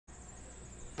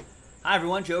Hi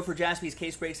everyone, Joe for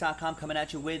JaspysCaseBreaks.com coming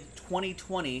at you with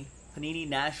 2020 Panini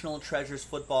National Treasures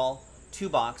Football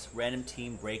 2-box random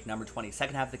team break number 20.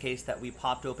 Second half of the case that we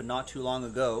popped open not too long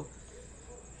ago.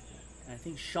 And I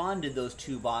think Sean did those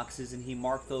 2 boxes and he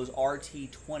marked those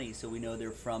RT20 so we know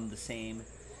they're from the same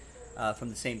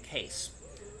case.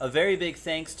 A very big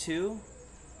thanks to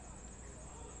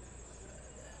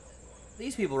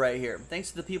these people right here. Thanks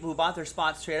to the people who bought their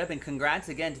spots straight up, and congrats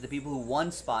again to the people who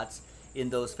won spots in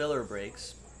those filler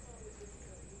breaks.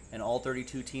 And all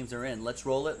 32 teams are in. Let's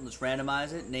roll it. Let's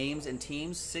randomize it. Names and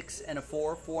teams. 6 and a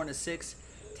 4, 4 and a 6,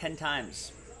 10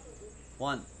 times.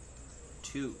 1,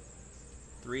 2,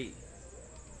 3,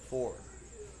 4,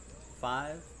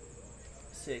 5,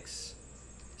 6,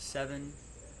 7,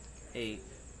 8,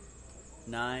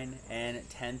 9, and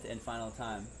 10th and final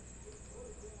time.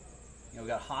 You know, we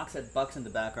got Hawks at Bucks in the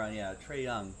background. Yeah, Trey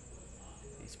Young.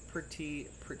 He's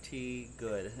pretty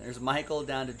good. There's Michael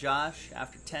down to Josh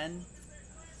after 10.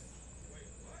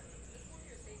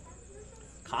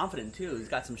 Confident too. He's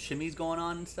got some shimmies going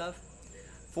on and stuff.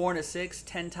 4 and a 6,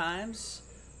 10 times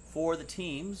for the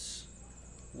teams.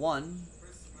 1,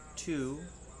 2,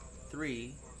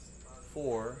 3,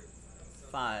 4,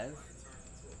 5,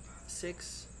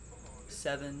 6,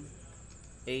 7,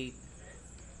 8,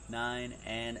 9,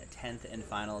 and 10th and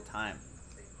final time.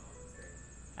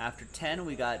 After 10,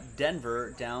 we got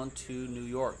Denver down to New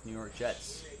York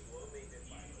Jets.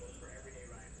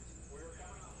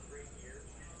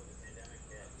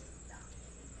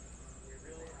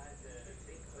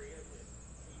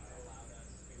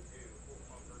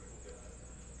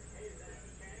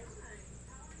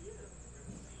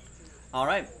 All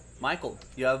right, Michael,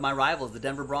 you have my rivals, the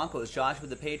Denver Broncos. Josh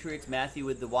with the Patriots, Matthew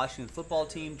with the Washington Football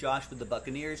Team, Josh with the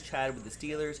Buccaneers, Chad with the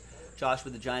Steelers, Josh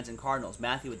with the Giants and Cardinals,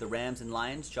 Matthew with the Rams and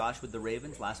Lions, Josh with the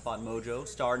Ravens, last spot Mojo,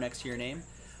 star next to your name,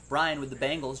 Brian with the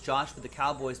Bengals, Josh with the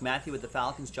Cowboys, Matthew with the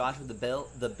Falcons, Josh with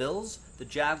the Bills, the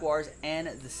Jaguars, and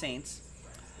the Saints,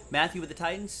 Matthew with the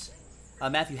Titans,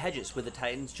 Matthew Hedges with the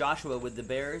Titans, Joshua with the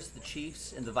Bears, the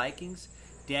Chiefs, and the Vikings,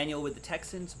 Daniel with the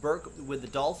Texans, Burke with the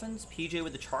Dolphins, PJ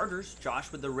with the Chargers,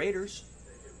 Josh with the Raiders,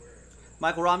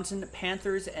 Michael Robinson,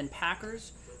 Panthers and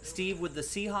Packers, Steve with the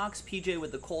Seahawks, PJ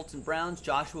with the Colts and Browns,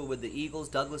 Joshua with the Eagles,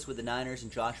 Douglas with the Niners,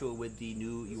 and Joshua with the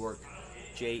New York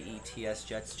Jets,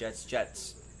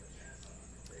 Jets.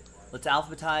 Let's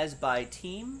alphabetize by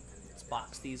team. Let's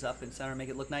box these up in center, make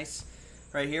it look nice.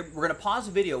 Right here, we're going to pause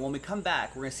the video. When we come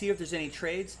back, we're going to see if there's any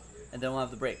trades, and then we'll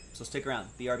have the break. So stick around.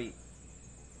 BRB.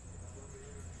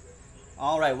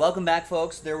 All right, welcome back,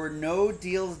 folks. There were no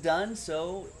deals done,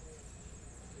 so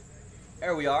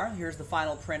there we are. Here's the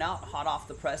final printout, hot off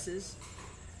the presses.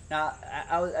 Now,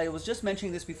 I was just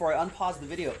mentioning this before I unpaused the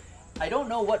video. I don't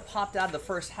know what popped out of the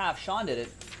first half. Sean did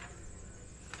it.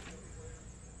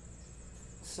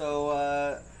 So,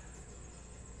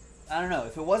 I don't know.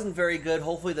 If it wasn't very good,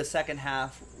 hopefully the second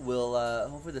half will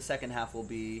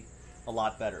be a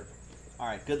lot better. All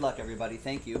right, good luck, everybody.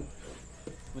 Thank you.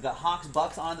 We got Hawks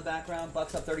Bucks on the background.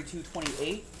 Bucks up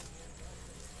 32-28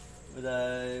 with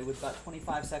about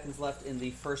 25 seconds left in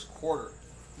the first quarter.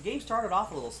 The game started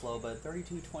off a little slow, but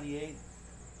 32-28.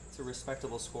 It's a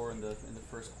respectable score in the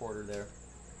first quarter there.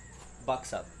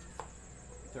 Bucks up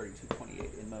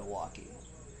 32-28 in Milwaukee.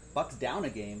 Bucks down a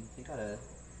game. They gotta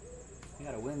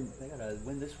win. They gotta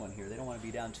win this one here. They don't want to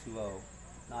be down 2-0.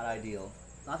 Not ideal.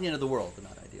 Not the end of the world, but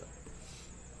not ideal.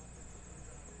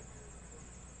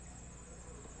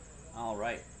 All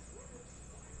right.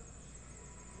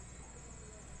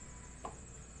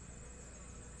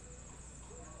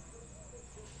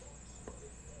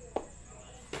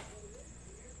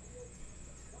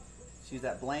 Let's use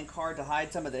that blank card to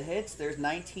hide some of the hits. There's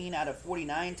 19 out of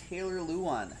 49, Taylor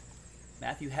Lewan.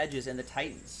 Matthew Hedges and the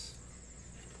Titans.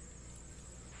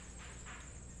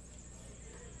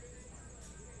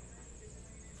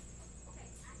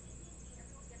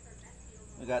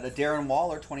 We got a Darren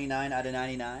Waller, 29 out of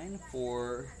 99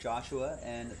 for Joshua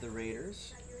and the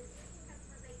Raiders.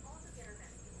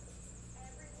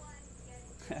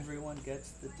 Everyone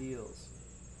gets the deals.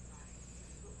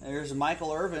 There's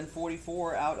Michael Irvin,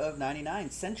 44 out of 99.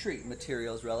 Century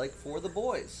Materials relic for the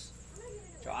boys.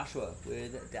 Joshua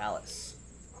with Dallas.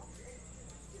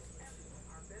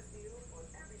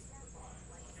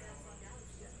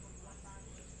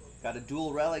 Got a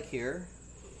dual relic here.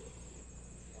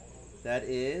 That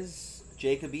is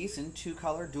Jacob Eason,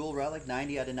 2-color dual relic,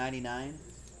 90 out of 99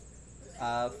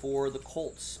 for the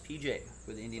Colts. PJ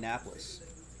with Indianapolis.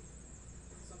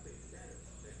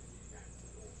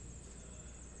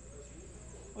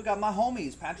 We got my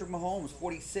homies, Patrick Mahomes,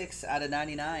 46 out of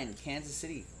 99, Kansas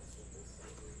City.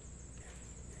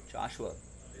 Joshua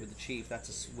with the Chief.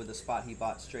 That's with the spot he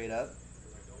bought straight up.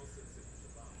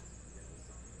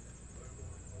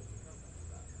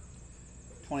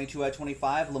 /25,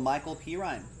 LaMichael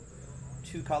Pirine.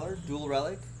 2-color, dual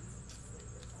relic.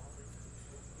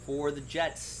 For the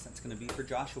Jets, that's going to be for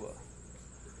Joshua.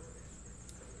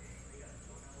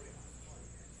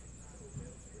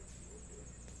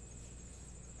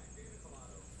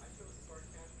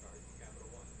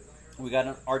 We got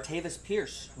an Artavis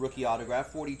Pierce rookie autograph,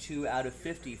 42 out of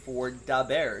 50 for the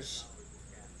Bears.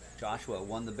 Joshua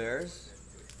won the Bears,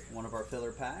 one of our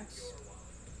filler packs.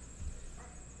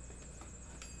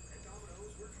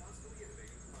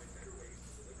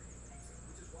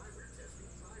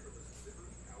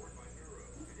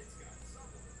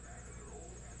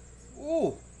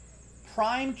 Ooh,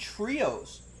 Prime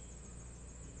Trios.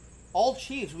 All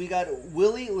Chiefs. We got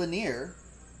Willie Lanier,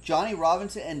 Johnny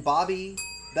Robinson, and Bobby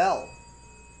Bell.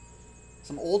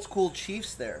 Some old school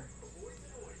Chiefs there.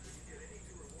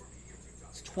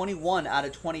 It's 21 out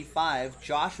of 25.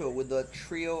 Joshua with the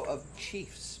trio of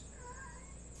Chiefs.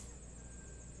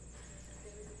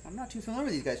 I'm not too familiar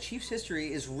with these guys. Chiefs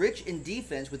history is rich in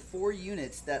defense with 4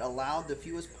 units that allowed the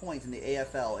fewest points in the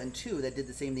AFL and 2 that did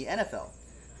the same in the NFL.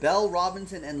 Bell,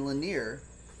 Robinson, and Lanier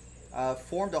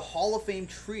formed a Hall of Fame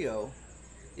trio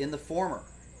in the former.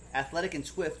 Athletic and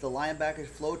swift, the linebackers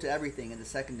flowed to everything in the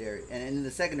secondary. And in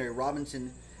the secondary,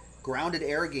 Robinson grounded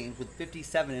air games with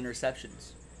 57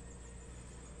 interceptions.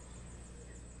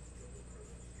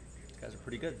 These guys are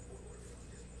pretty good.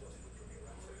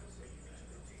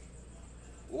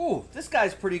 Ooh, this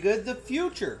guy's pretty good. The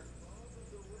future.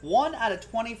 1 out of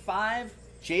 25,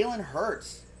 Jalen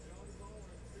Hurts.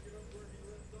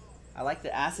 I like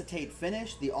the acetate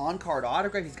finish, the on-card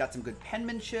autograph. He's got some good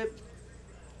penmanship.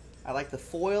 I like the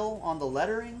foil on the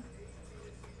lettering.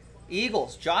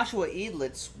 Eagles. Joshua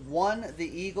Edlitz won the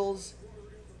Eagles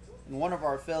in one of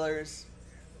our fillers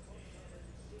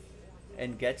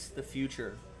and gets the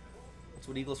future. That's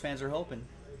what Eagles fans are hoping.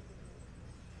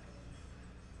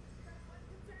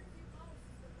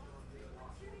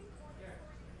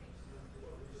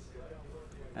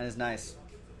 That is nice.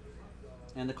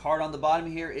 And the card on the bottom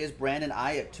here is Brandon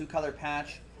Ayuk, 2-color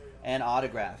patch and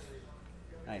autograph.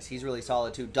 Nice, he's really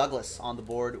solid too. Douglas on the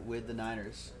board with the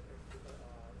Niners.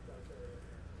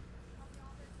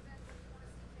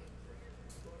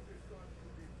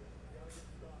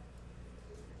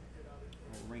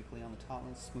 A little wrinkly on the top.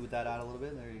 Let's smooth that out a little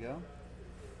bit. There you go.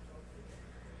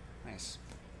 Nice.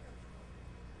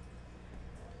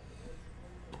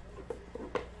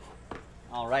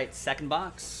 All right, second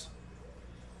box.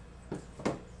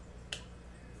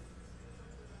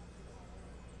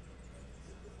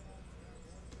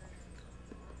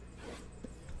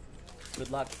 Good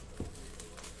luck.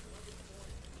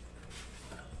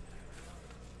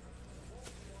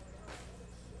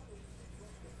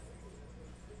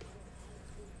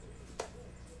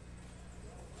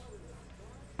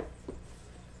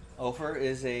 Ofer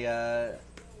is a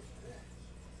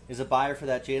buyer for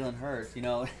that Jalen Hurts. You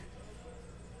know,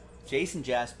 Jason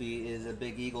Jaspy is a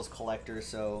big Eagles collector,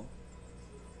 so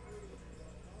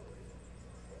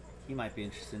he might be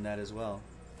interested in that as well.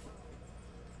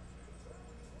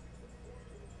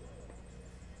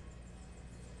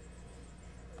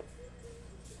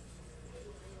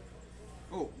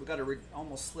 Oh, we got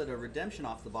almost slid a redemption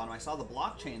off the bottom. I saw the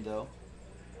blockchain though.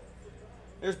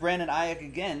 There's Brandon Ayuk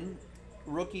again.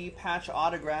 Rookie patch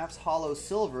autographs, hollow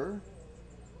silver.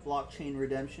 Blockchain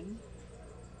redemption.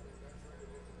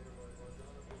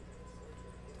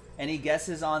 Any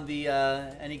guesses on the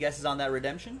that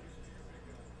redemption?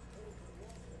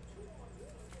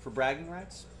 For bragging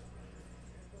rights?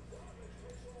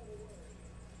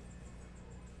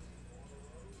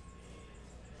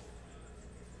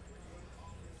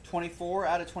 /24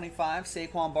 out of 25,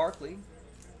 Saquon Barkley.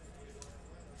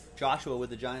 Joshua with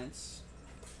the Giants.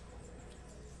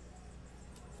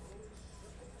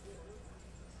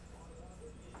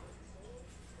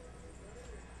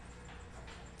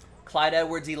 Clyde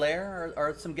Edwards-Helaire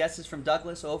are some guesses from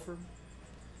Douglas, Ofer.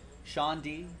 Sean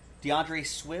D. DeAndre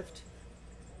Swift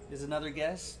is another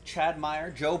guess. Chad Meyer.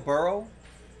 Joe Burrow.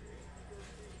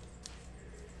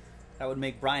 That would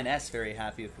make Brian S. very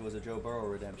happy if it was a Joe Burrow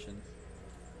redemption.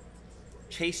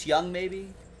 Chase Young,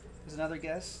 maybe, is another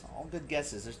guess. All good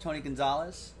guesses. There's Tony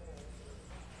Gonzalez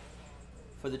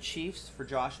for the Chiefs, for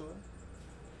Joshua.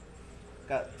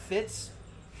 Got Fitz,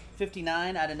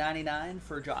 59 out of 99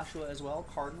 for Joshua as well,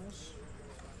 Cardinals.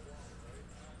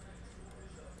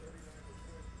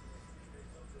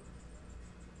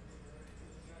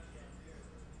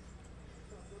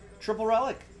 Triple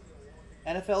Relic,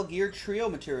 NFL Gear Trio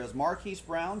Materials, Marquise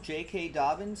Brown, J.K.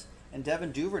 Dobbins, and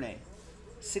Devin Duvernay.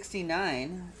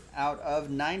 69 out of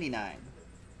 99.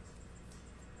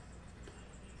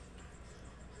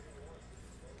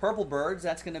 Purple Birds,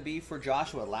 that's going to be for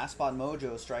Joshua. Last Spot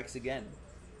Mojo strikes again.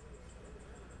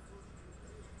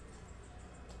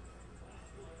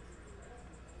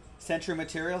 Century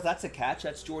Materials, that's a catch.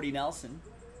 That's Jordy Nelson.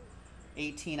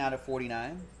 18 out of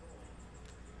 49.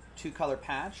 Two-color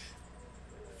patch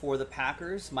for the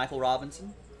Packers, Michael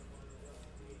Robinson.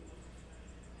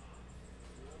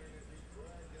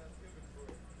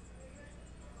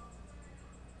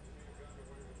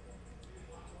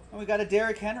 And we got a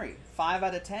Derrick Henry, 5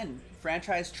 out of 10.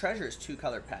 Franchise Treasures,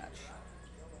 two-color patch.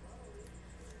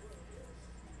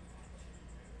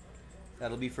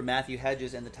 That'll be for Matthew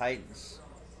Hedges and the Titans.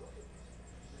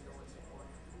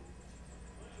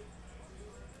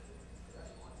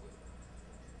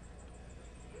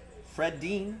 Fred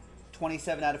Dean,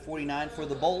 27 out of 49 for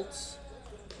the Bolts.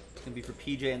 It's going to be for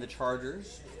PJ and the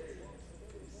Chargers.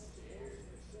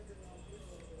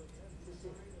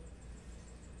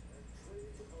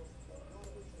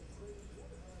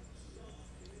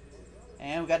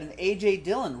 And we got an A.J.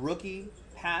 Dillon rookie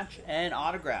patch and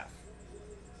autograph.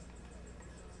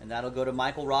 And that'll go to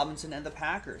Michael Robinson and the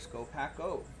Packers. Go Pack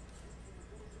Go.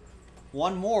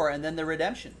 One more and then the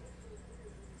redemption.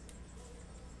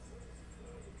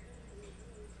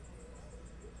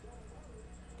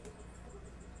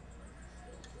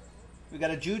 We got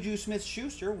a Juju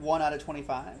Smith-Schuster, 1 out of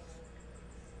 25.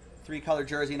 Three-color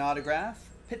jersey and autograph.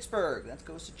 Pittsburgh, that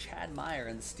goes to Chad Meyer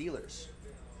and the Steelers.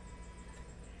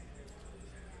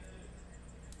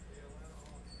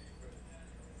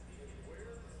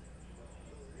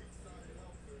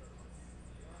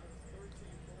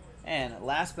 And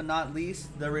last but not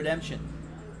least, the redemption.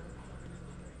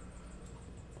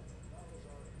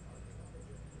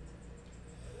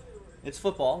 It's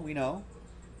football, we know.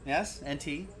 Yes,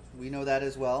 NT, we know that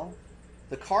as well.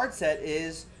 The card set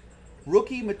is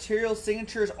Rookie Material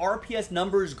Signatures RPS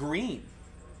Numbers Green.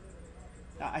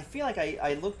 Now, I feel like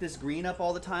I look this green up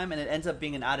all the time and it ends up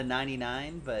being an out of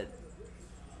 99, but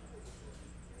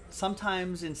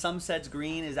sometimes in some sets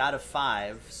green is out of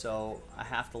 5, so I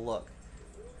have to look.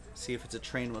 See if it's a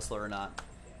train whistler or not.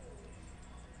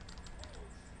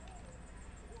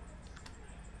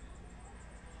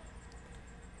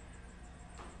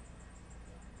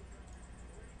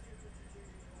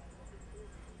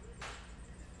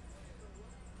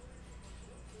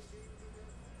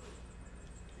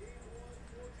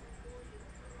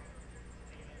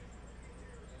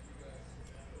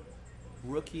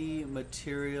 Rookie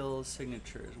Material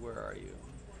Signatures, where are you?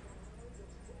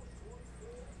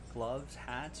 Gloves,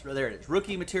 hats, oh, there it is.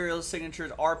 Rookie Materials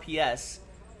Signatures RPS.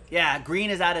 Yeah, green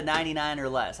is out of 99 or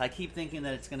less. I keep thinking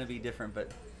that it's going to be different,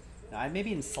 but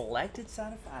maybe in selected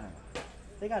side of, I don't know.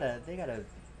 They gotta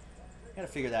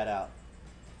figure that out.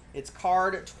 It's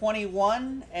card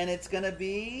 21, and it's going to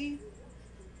be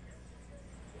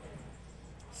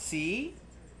C.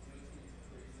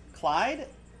 Clyde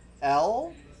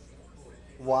L.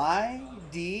 Y.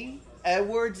 D.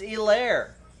 Edwards-Helaire.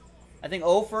 I think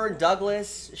Ofer,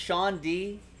 Douglas, Sean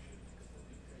D.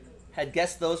 had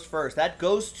guessed those first. That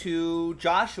goes to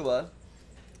Joshua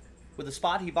with a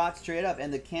spot he bought straight up,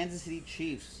 and the Kansas City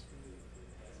Chiefs.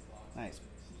 Nice.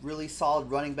 Really solid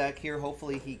running back here.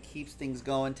 Hopefully he keeps things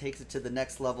going, takes it to the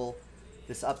next level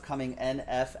this upcoming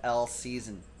NFL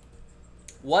season.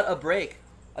 What a break.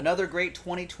 Another great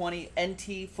 2020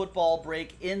 NT football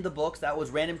break in the books. That was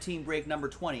Random Team Break number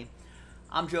 20.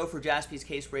 I'm Joe for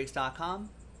JaspysCaseBreaks.com.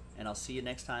 And I'll see you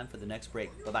next time for the next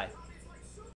break. Bye-bye.